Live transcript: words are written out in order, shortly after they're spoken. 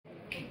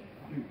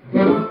Looking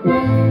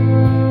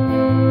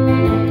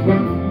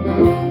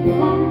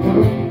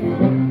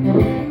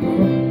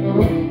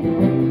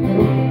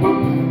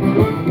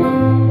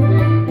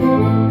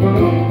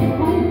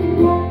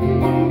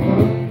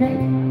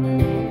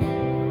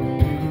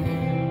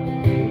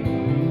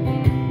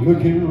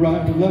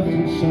right, left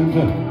and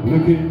center,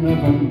 looking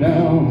up and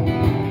down.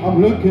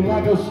 I'm looking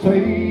like a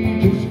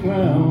stage is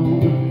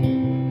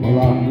crowned. Well,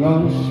 I'm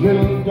lost,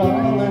 little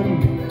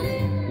darling,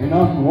 and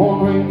I'm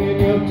wandering in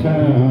your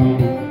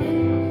town.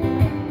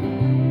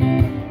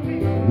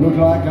 Look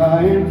like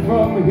I ain't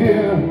from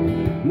here,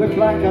 look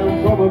like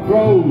I'm from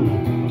abroad,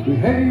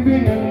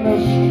 behaving in a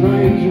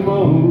strange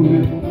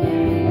mode,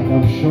 like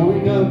I'm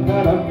showing up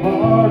at a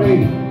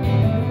party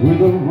with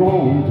the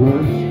wrong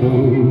dress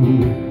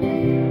code.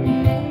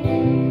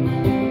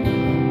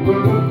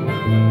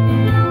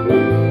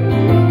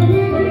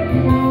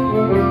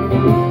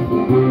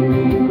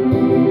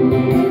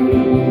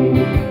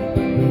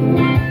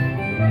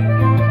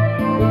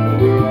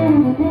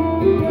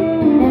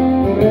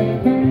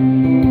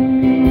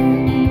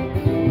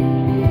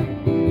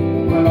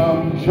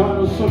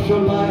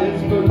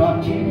 Socialize, but my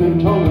teeth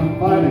and tongue are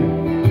fighting,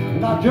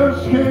 and I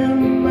just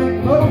can't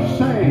make no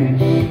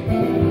sense.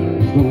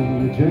 It's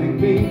going to take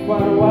me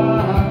quite a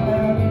while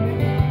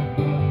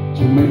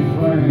to make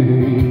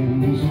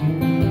friends.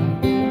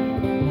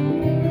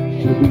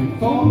 So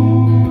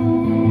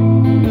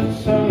before the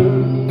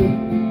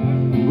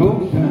sun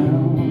goes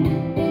down,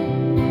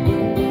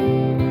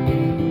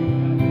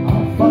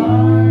 I'll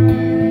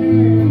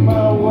find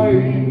my way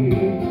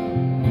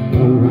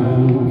around.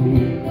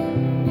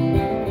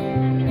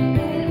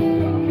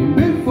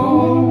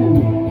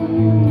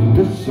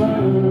 The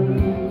sun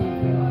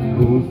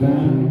goes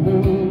down,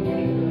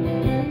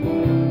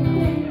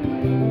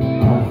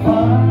 I'll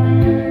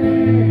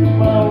find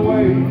my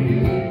way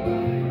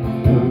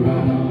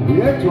around.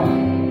 Yeah, that's right.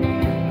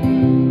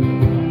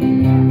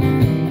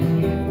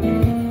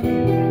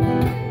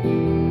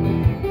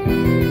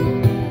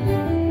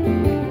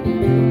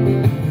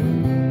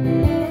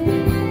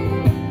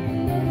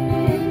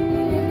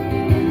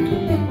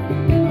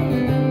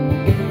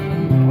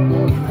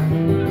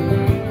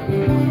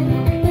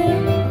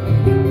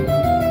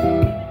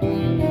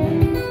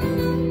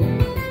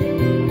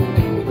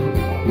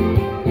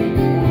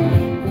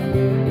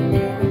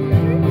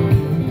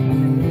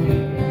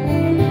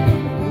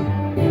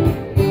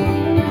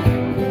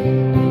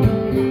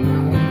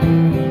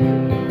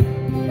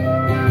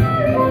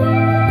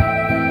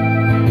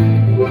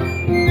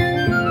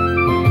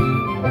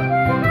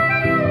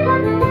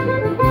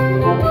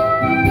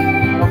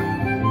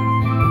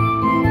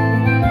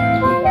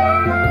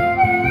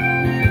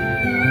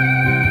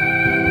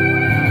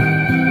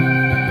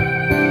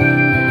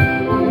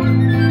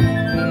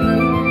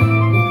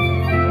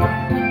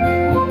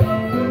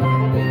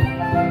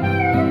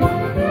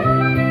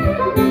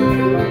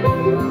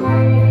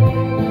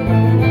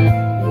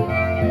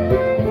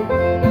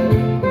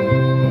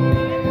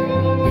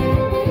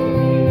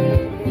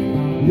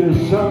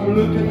 I'm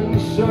looking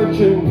and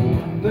searching,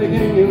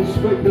 thinking and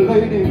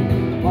speculating.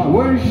 My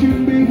way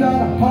should be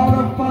that hard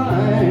to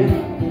find.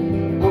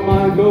 Am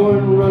I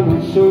going round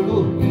in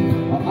circles,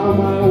 or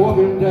am I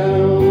walking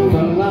down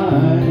the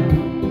line?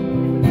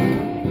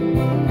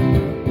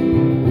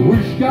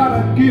 Which God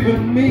had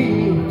given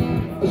me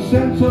a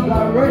sense of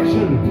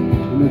direction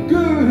and a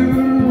good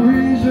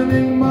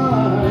reasoning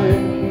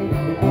mind.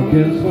 I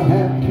guess I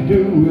have to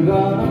do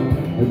without it.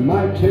 It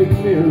might take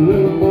me a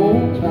little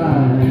more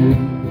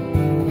time.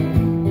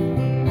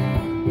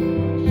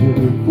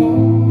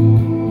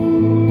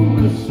 Before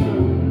the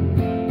sun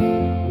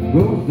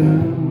goes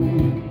down,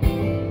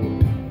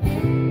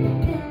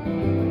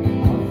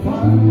 I'll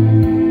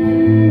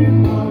find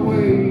my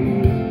way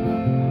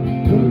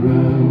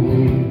around.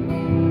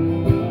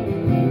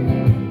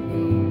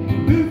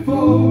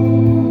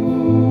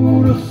 Before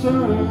the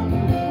sun